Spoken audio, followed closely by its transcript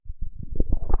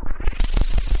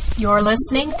You're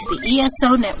listening to the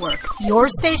ESO Network, your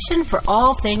station for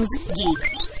all things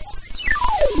geek.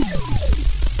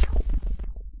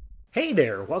 Hey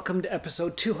there, welcome to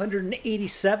episode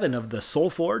 287 of the Soul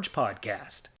Forge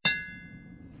podcast.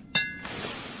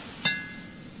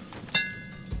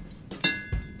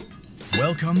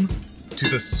 Welcome to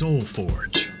the Soul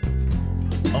Forge,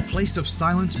 a place of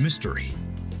silent mystery,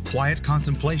 quiet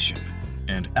contemplation,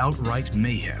 and outright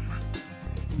mayhem.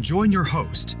 Join your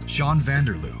host, Sean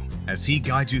Vanderloo, as he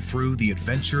guides you through the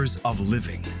adventures of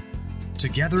living.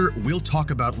 Together, we'll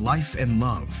talk about life and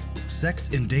love, sex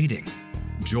and dating,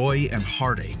 joy and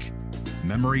heartache,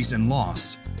 memories and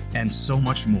loss, and so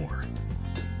much more.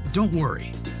 Don't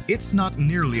worry, it's not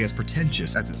nearly as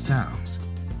pretentious as it sounds.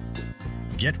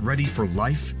 Get ready for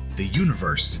life, the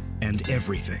universe, and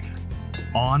everything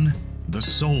on the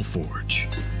Soul Forge.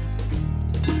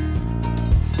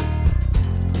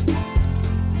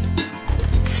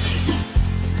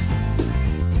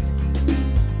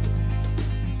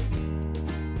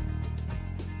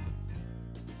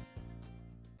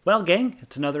 Well, gang,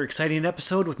 it's another exciting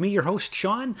episode with me, your host,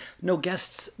 Sean. No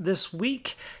guests this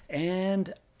week,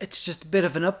 and it's just a bit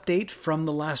of an update from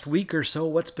the last week or so,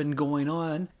 what's been going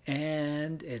on,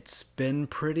 and it's been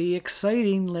pretty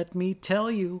exciting, let me tell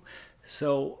you.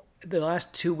 So, the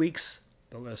last 2 weeks,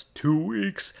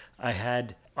 I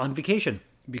had on vacation,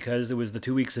 because it was the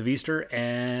 2 weeks of Easter,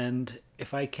 and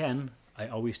if I can, I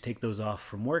always take those off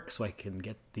from work so I can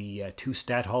get the 2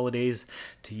 stat holidays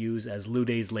to use as lieu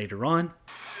days later on.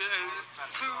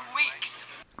 2 weeks.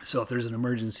 So if there's an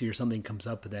emergency or something comes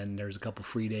up, then there's a couple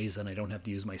free days and I don't have to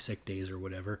use my sick days or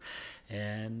whatever.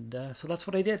 And so that's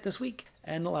what I did this week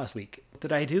and the last week. What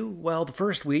did I do? Well, the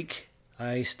first week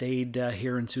I stayed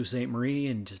here in Sault Ste. Marie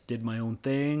and just did my own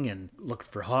thing and looked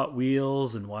for Hot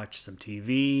Wheels and watched some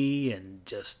TV and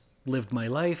just lived my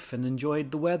life and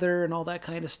enjoyed the weather and all that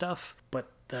kind of stuff. But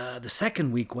the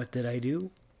second week, what did I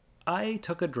do? I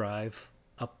took a drive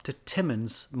up to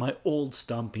Timmins, my old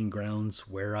stomping grounds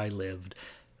where I lived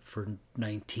for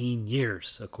 19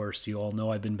 years. Of course, you all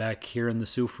know I've been back here in the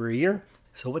Sioux for a year.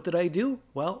 So what did I do?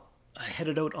 Well, I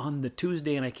headed out on the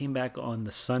Tuesday and I came back on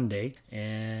the Sunday.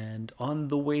 And on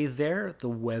the way there, the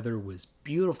weather was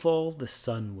beautiful, the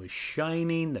sun was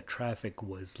shining, the traffic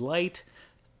was light,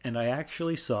 and I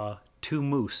actually saw 2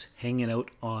 moose hanging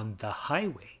out on the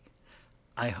highway.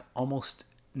 I almost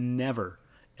never,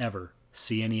 ever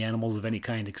see any animals of any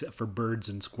kind except for birds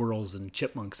and squirrels and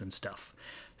chipmunks and stuff.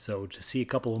 So to see a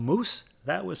couple of moose,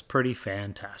 that was pretty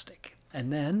fantastic.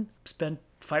 And then spent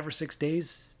 5 or 6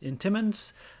 days in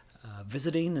Timmins,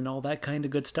 visiting and all that kind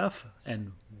of good stuff.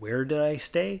 And where did I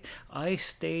stay? I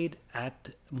stayed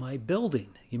at my building.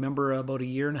 You remember about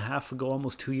 1.5 years ago,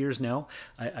 almost 2 years now,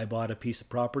 I bought a piece of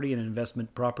property, an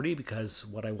investment property, because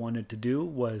what I wanted to do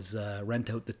was rent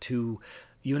out the 2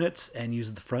 units and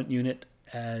use the front unit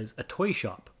as a toy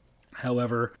shop.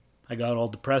 However, I got all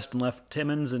depressed and left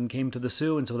Timmins and came to the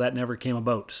Sioux, and so that never came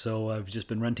about. So I've just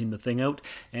been renting the thing out.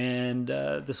 And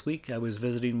this week I was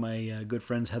visiting my good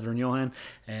friends Heather and Johan,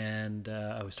 and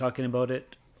I was talking about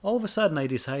it. All of a sudden I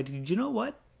decided, you know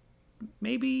what?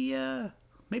 Maybe I'm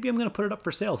going to put it up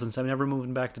for sale since I'm never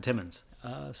moving back to Timmins.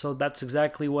 So that's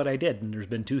exactly what I did. And there's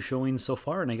been 2 showings so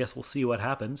far, and I guess we'll see what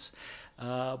happens.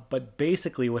 But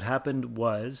basically what happened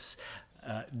was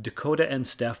Dakota and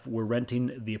Steph were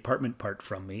renting the apartment part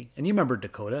from me. And you remember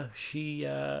Dakota. She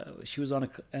was on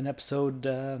an episode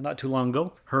not too long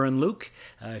ago. Her and Luke.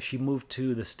 She moved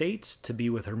to the States to be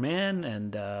with her man.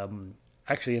 And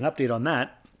actually an update on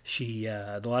that. She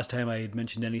the last time I had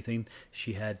mentioned anything,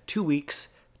 she had 2 weeks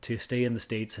to stay in the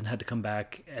States and had to come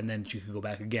back, and then she could go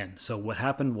back again. So what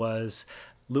happened was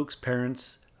Luke's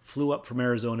parents flew up from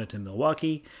Arizona to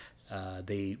Milwaukee.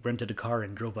 They rented a car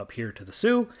and drove up here to the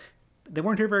Sioux. They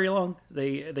weren't here very long.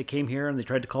 They came here and they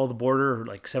tried to call the border,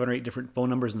 like 7 or 8 different phone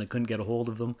numbers, and they couldn't get a hold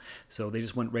of them. So they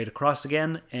just went right across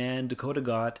again, and Dakota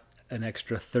got an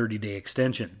extra 30-day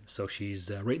extension. So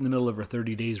she's right in the middle of her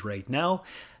 30 days right now.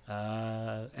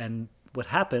 And what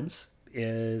happens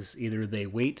is either they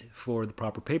wait for the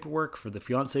proper paperwork for the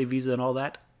fiancé visa and all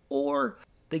that, or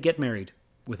they get married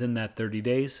within that 30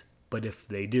 days. But if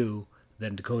they do,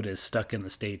 then Dakota is stuck in the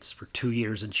States for 2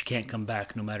 years and she can't come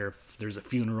back no matter if there's a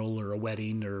funeral or a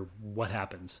wedding or what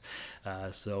happens.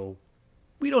 So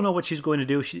we don't know what she's going to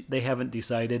do. They haven't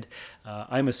decided.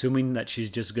 I'm assuming that she's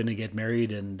just going to get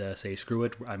married and say, screw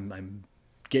it, I'm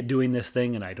doing this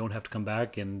thing and I don't have to come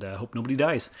back, and hope nobody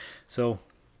dies. So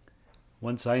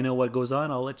once I know what goes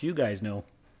on, I'll let you guys know.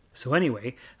 So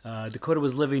anyway, Dakota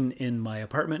was living in my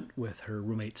apartment with her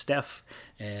roommate Steph,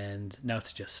 and now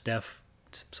it's just Steph.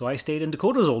 So I stayed in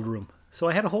Dakota's old room. So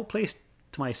I had a whole place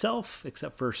to myself,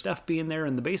 except for Steph being there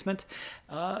in the basement.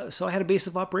 So I had a base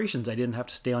of operations. I didn't have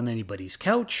to stay on anybody's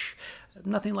couch.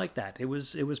 Nothing like that. It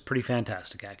was pretty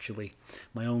fantastic, actually.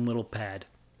 My own little pad.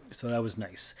 So that was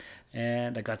nice.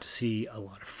 And I got to see a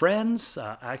lot of friends.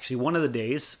 Actually, one of the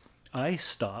days I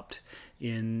stopped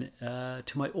in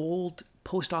to my old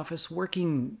post office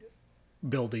working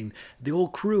building, the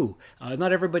old crew.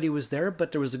 Not everybody was there,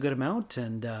 but there was a good amount,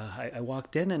 and I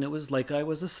walked in and it was like I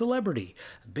was a celebrity.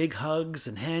 Big hugs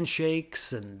and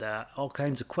handshakes and all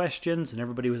kinds of questions, and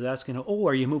everybody was asking, oh,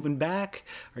 are you moving back?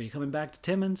 Are you coming back to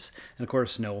Timmins? And of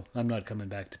course, no, I'm not coming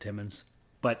back to Timmins.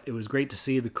 But it was great to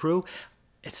see the crew.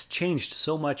 It's changed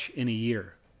so much in a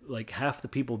year. Like half the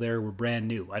people there were brand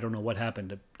new. I don't know what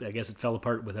happened. I guess it fell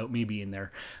apart without me being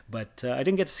there. But I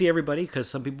didn't get to see everybody because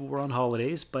some people were on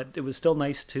holidays. But it was still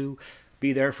nice to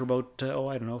be there for about,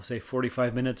 I don't know, say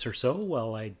 45 minutes or so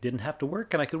while I didn't have to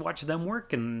work. And I could watch them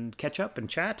work and catch up and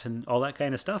chat and all that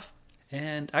kind of stuff.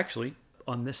 And actually,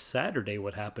 on this Saturday,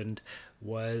 what happened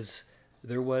was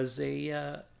there was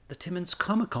the Timmins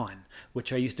ComicCon,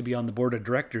 which I used to be on the board of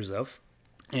directors of.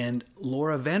 And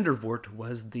Laura Vandervoort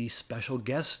was the special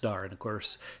guest star. And of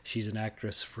course, she's an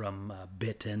actress from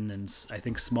Bitten and I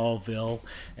think Smallville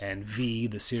and V,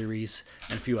 the series,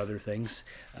 and a few other things.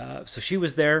 So she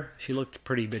was there. She looked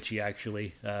pretty bitchy,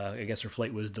 actually. I guess her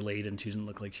flight was delayed and she didn't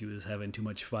look like she was having too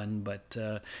much fun. But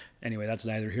anyway, that's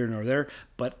neither here nor there.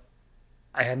 But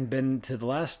I hadn't been to the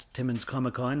last Timmins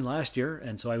Comic-Con last year,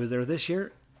 and so I was there this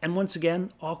year. And once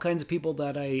again, all kinds of people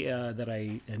that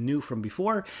I knew from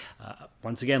before.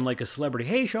 Once again, like a celebrity.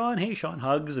 Hey, Sean,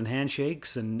 hugs and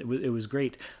handshakes, and it was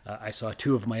great. I saw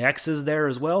two of my exes there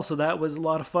as well, so that was a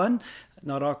lot of fun.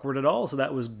 Not awkward at all, so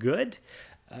that was good.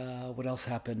 What else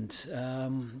happened?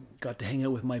 Got to hang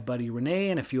out with my buddy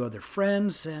Renee and a few other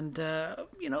friends, and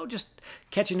just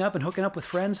catching up and hooking up with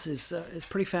friends is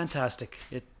pretty fantastic.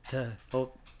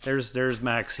 There's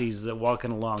Max. He's walking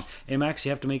along. Hey, Max,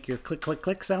 you have to make your click, click,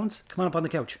 click sounds. Come on up on the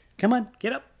couch. Come on,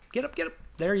 get up.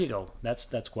 There you go. That's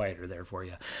quieter there for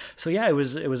you. So yeah, it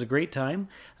was a great time.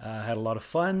 Had a lot of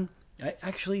fun. I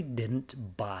actually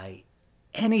didn't buy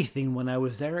anything when I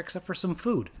was there except for some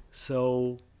food.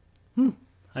 So, I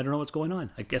don't know what's going on.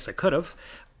 I guess I could have.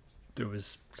 There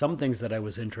was some things that I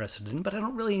was interested in, but I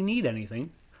don't really need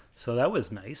anything. So that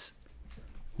was nice.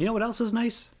 You know what else is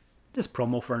nice? This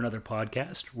promo for another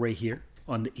podcast right here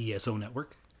on the ESO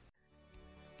network.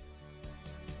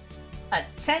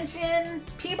 Attention,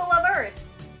 people of Earth!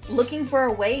 Looking for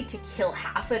a way to kill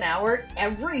half an hour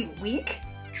every week?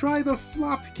 Try the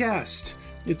Flopcast.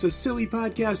 It's a silly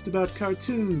podcast about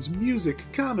cartoons, music,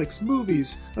 comics,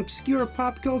 movies, obscure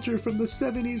pop culture from the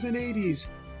 70s and 80s,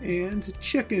 and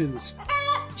chickens.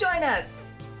 Join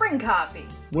us! Bring coffee!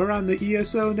 We're on the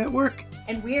ESO network.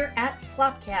 And we're at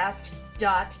flopcast.net.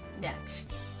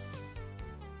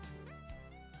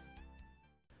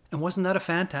 And wasn't that a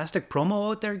fantastic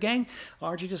promo out there, gang?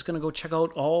 Aren't you just going to go check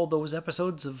out all those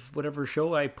episodes of whatever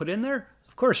show I put in there?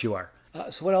 Of course you are.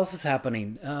 So what else is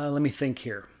happening? Let me think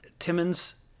here.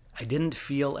 Timmins, I didn't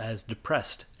feel as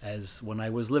depressed as when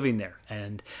I was living there.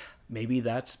 And maybe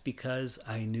that's because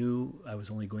I knew I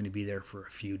was only going to be there for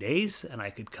a few days and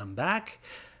I could come back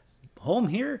home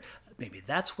here. Maybe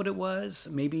that's what it was.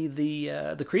 Maybe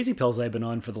the crazy pills I've been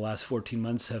on for the last 14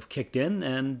 months have kicked in,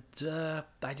 and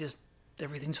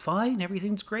everything's fine,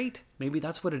 everything's great. Maybe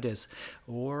that's what it is.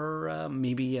 Or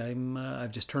maybe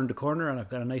I've just turned a corner and I've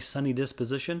got a nice sunny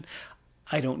disposition.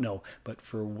 I don't know. But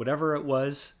for whatever it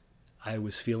was, I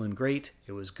was feeling great.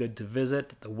 It was good to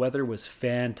visit. The weather was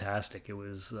fantastic. It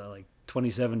was like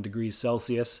 27 degrees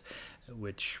Celsius,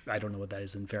 which I don't know what that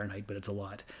is in Fahrenheit, but it's a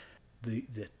lot. I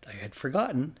had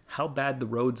forgotten how bad the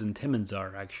roads in Timmins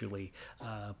are, actually.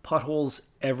 Potholes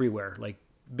everywhere, like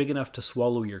big enough to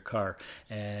swallow your car.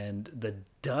 And the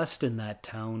dust in that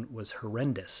town was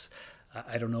horrendous.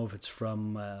 I don't know if it's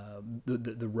from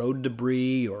the road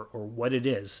debris or what it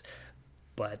is.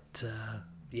 But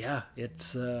yeah,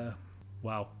 it's,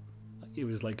 wow. It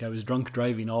was like I was drunk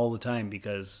driving all the time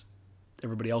because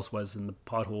everybody else was in the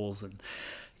potholes. And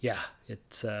yeah,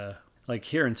 it's... like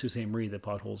here in Sault Ste. Marie, the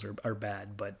potholes are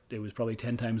bad, but it was probably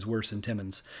 10 times worse in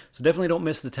Timmins. So definitely don't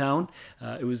miss the town.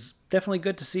 It was definitely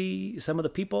good to see some of the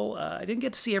people. I didn't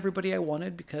get to see everybody I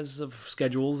wanted because of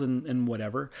schedules and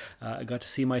whatever. I got to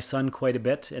see my son quite a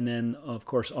bit. And then, of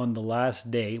course, on the last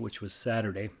day, which was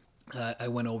Saturday, I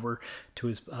went over to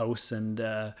his house and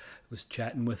was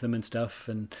chatting with him and stuff.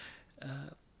 And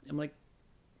I'm like,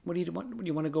 what do you want? Do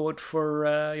you want to go out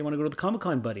for, you want to go to the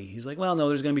Comic-Con, buddy? He's like, well, no,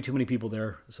 there's going to be too many people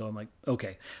there. So I'm like,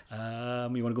 okay. You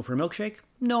want to go for a milkshake?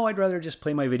 No, I'd rather just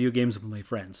play my video games with my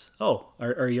friends. Oh,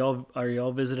 are you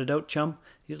all visited out, chum?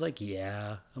 He's like,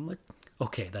 yeah. I'm like,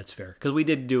 okay, that's fair. Because we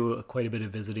did do quite a bit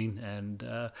of visiting,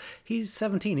 and he's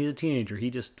 17. He's a teenager. He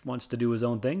just wants to do his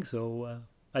own thing, so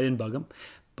I didn't bug him.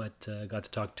 But got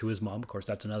to talk to his mom. Of course,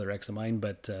 that's another ex of mine,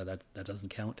 but that doesn't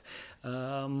count.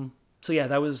 So yeah,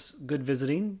 that was good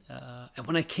visiting. And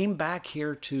when I came back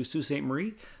here to Sault Ste.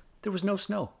 Marie, there was no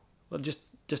snow. Well, just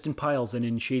in piles and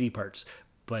in shady parts.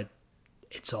 But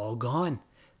it's all gone.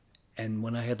 And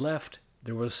when I had left,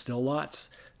 there was still lots.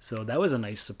 So that was a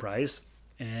nice surprise.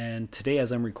 And today,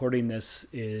 as I'm recording this,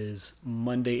 is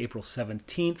Monday, April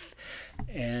 17th.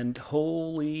 And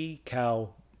holy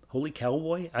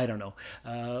cowboy? I don't know.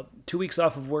 2 weeks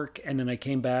off of work, and then I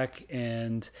came back,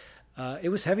 and it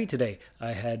was heavy today.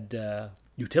 I had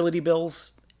utility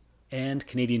bills and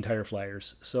Canadian Tire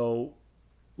flyers. So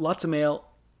lots of mail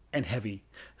and heavy.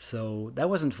 So that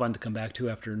wasn't fun to come back to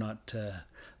after not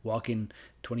walking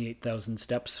 28,000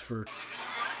 steps for 2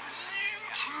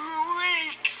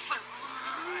 weeks.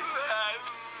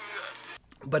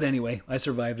 But anyway, I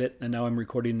survived it, and now I'm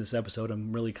recording this episode.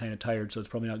 I'm really kind of tired, so it's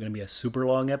probably not going to be a super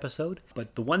long episode.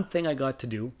 But the one thing I got to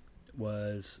do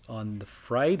was on the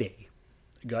Friday,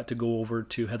 I got to go over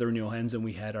to Heather and Johan's, and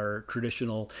we had our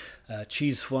traditional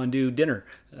cheese fondue dinner.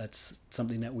 That's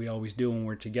something that we always do when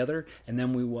we're together. And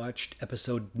then we watched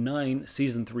episode 9,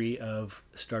 season 3 of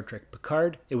Star Trek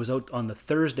Picard. It was out on the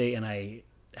Thursday, and I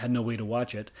had no way to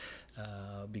watch it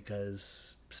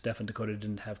because Steph and Dakota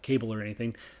didn't have cable or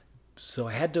anything. So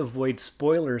I had to avoid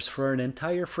spoilers for an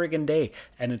entire friggin' day.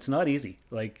 And it's not easy.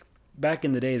 Like, back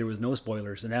in the day, there was no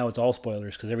spoilers, and now it's all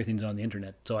spoilers because everything's on the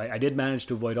internet. So I did manage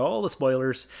to avoid all the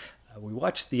spoilers. We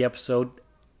watched the episode,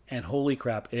 and holy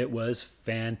crap, it was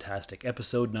fantastic.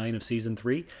 Episode 9 of Season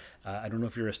 3. I don't know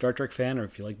if you're a Star Trek fan or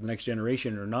if you like The Next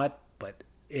Generation or not, but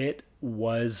it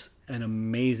was an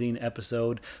amazing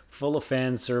episode, full of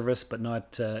fan service, but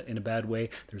not in a bad way.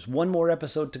 There's one more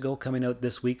episode to go coming out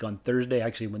this week on Thursday,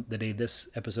 actually when the day this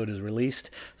episode is released,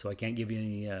 so I can't give you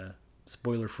any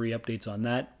spoiler-free updates on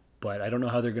that. But I don't know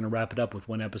how they're going to wrap it up with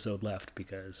one episode left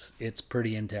because it's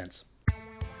pretty intense.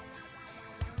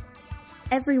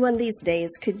 Everyone these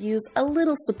days could use a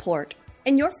little support,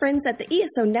 and your friends at the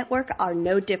ESO Network are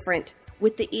no different.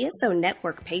 With the ESO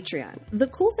Network Patreon, the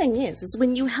cool thing is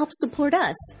when you help support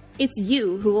us, it's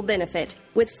you who will benefit.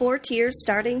 With 4 tiers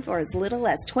starting for as little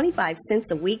as 25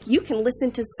 cents a week, you can listen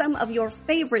to some of your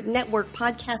favorite network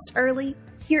podcasts early,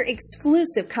 hear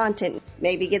exclusive content,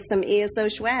 maybe get some ESO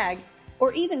swag,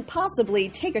 or even possibly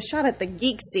take a shot at the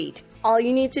geek seat. All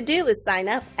you need to do is sign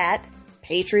up at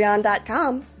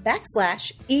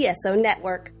patreon.com/ESO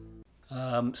Network.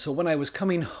 So when I was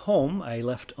coming home, I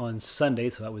left on Sunday,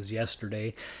 so that was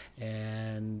yesterday,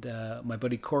 and my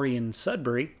buddy Cory in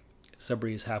Sudbury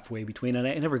is halfway between, and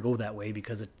I never go that way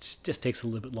because it just takes a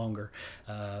little bit longer.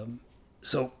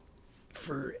 So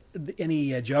for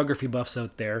any geography buffs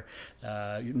out there,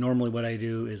 normally what I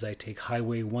do is I take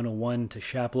Highway 101 to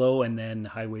Chapleau, and then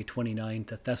Highway 29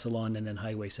 to Thessalon, and then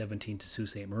Highway 17 to Sault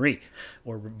Ste. Marie,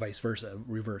 or vice versa,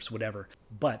 reverse, whatever.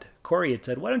 But Cory had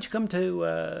said, why don't you come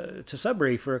to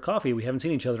Sudbury for a coffee? We haven't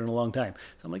seen each other in a long time.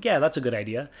 So I'm like, yeah, that's a good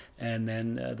idea. And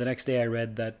then the next day I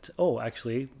read that,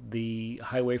 actually, the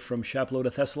highway from Chapleau to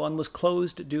Thessalon was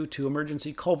closed due to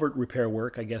emergency culvert repair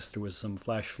work. I guess there was some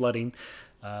flash flooding.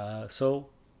 So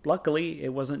luckily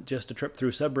it wasn't just a trip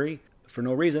through Sudbury for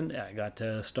no reason. I got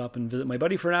to stop and visit my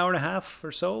buddy for an hour and a half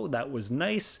or so. That was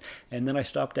nice. And then I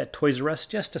stopped at Toys R Us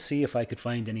just to see if I could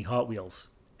find any Hot Wheels.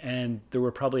 And there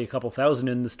were probably a couple thousand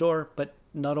in the store, but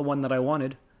not a one that I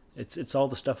wanted. It's all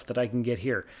the stuff that I can get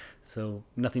here. So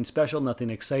nothing special,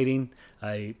 nothing exciting.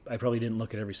 I probably didn't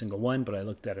look at every single one, but I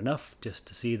looked at enough just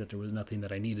to see that there was nothing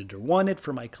that I needed or wanted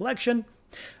for my collection.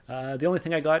 The only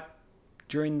thing I got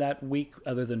during that week,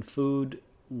 other than food,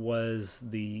 was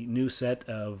the new set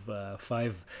of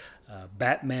 5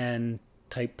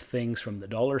 Batman-type things from the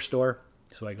dollar store.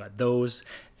 So I got those.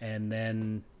 And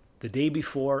then the day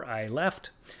before I left,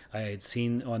 I had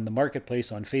seen on the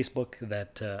marketplace on Facebook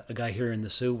that a guy here in the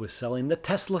Sioux was selling the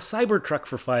Tesla Cybertruck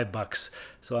for $5.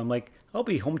 So I'm like, I'll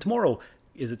be home tomorrow.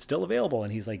 Is it still available?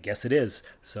 And he's like, yes, it is.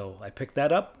 So I picked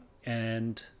that up,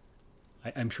 and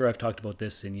I'm sure I've talked about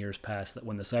this in years past, that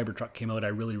when the Cybertruck came out, I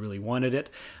really, really wanted it,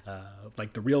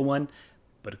 like the real one.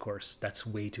 But of course, that's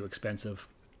way too expensive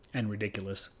and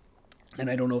ridiculous. And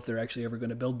I don't know if they're actually ever going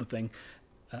to build the thing.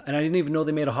 And I didn't even know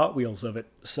they made a Hot Wheels of it.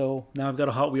 So now I've got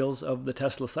a Hot Wheels of the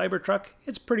Tesla Cybertruck.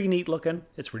 It's pretty neat looking.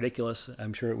 It's ridiculous.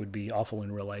 I'm sure it would be awful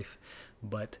in real life.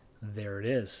 But there it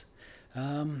is.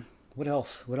 What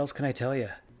else? What else can I tell you?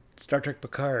 Star Trek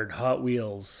Picard, Hot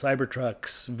Wheels,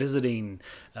 Cybertrucks, visiting,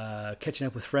 catching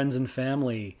up with friends and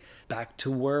family, back to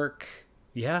work.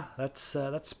 Yeah, that's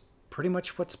pretty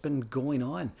much what's been going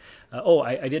on.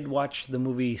 I did watch the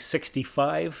movie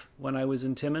 65 when I was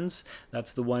in Timmins.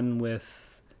 That's the one with,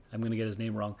 I'm going to get his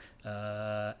name wrong,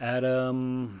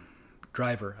 Adam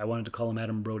Driver. I wanted to call him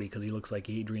Adam Brody because he looks like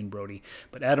Adrian Brody.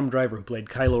 But Adam Driver, who played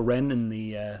Kylo Ren in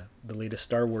the latest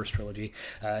Star Wars trilogy,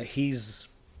 he's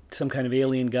some kind of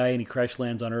alien guy, and he crash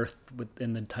lands on Earth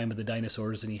in the time of the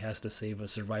dinosaurs, and he has to save a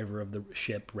survivor of the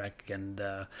shipwreck. And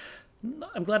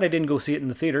I'm glad I didn't go see it in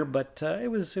the theater, but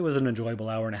it was an enjoyable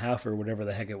hour and a half or whatever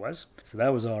the heck it was. So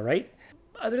that was all right.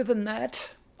 Other than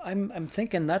that, I'm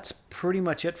thinking that's pretty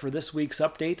much it for this week's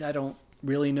update. I don't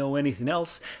really know anything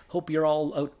else. Hope you're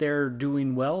all out there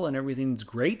doing well and everything's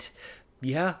great.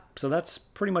 Yeah, so that's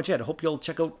pretty much it. I hope you'll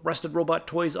check out Rusted Robot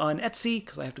Toys on Etsy,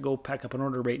 because I have to go pack up an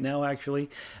order right now, actually.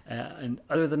 And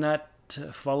other than that,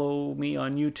 follow me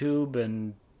on YouTube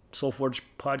and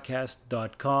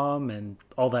soulforgepodcast.com and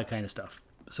all that kind of stuff.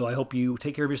 So I hope you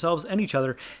take care of yourselves and each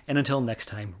other. And until next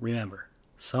time, remember,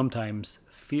 sometimes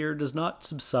fear does not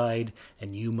subside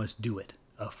and you must do it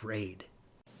afraid.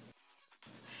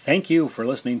 Thank you for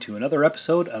listening to another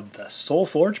episode of the Soul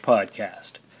Forge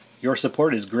Podcast. Your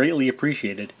support is greatly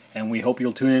appreciated, and we hope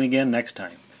you'll tune in again next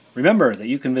time. Remember that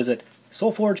you can visit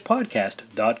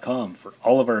soulforgepodcast.com for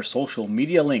all of our social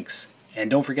media links,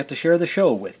 and don't forget to share the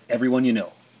show with everyone you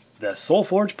know. The Soul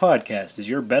Forge Podcast is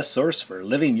your best source for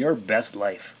living your best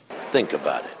life. Think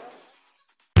about it.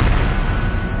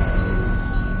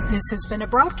 This has been a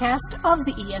broadcast of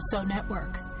the ESO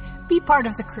Network. Be part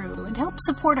of the crew and help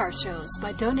support our shows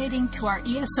by donating to our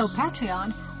ESO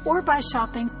Patreon or by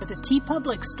shopping at the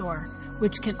TeePublic store,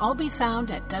 which can all be found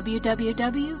at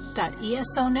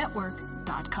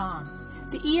www.esonetwork.com.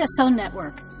 The ESO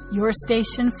Network, your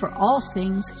station for all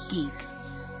things geek.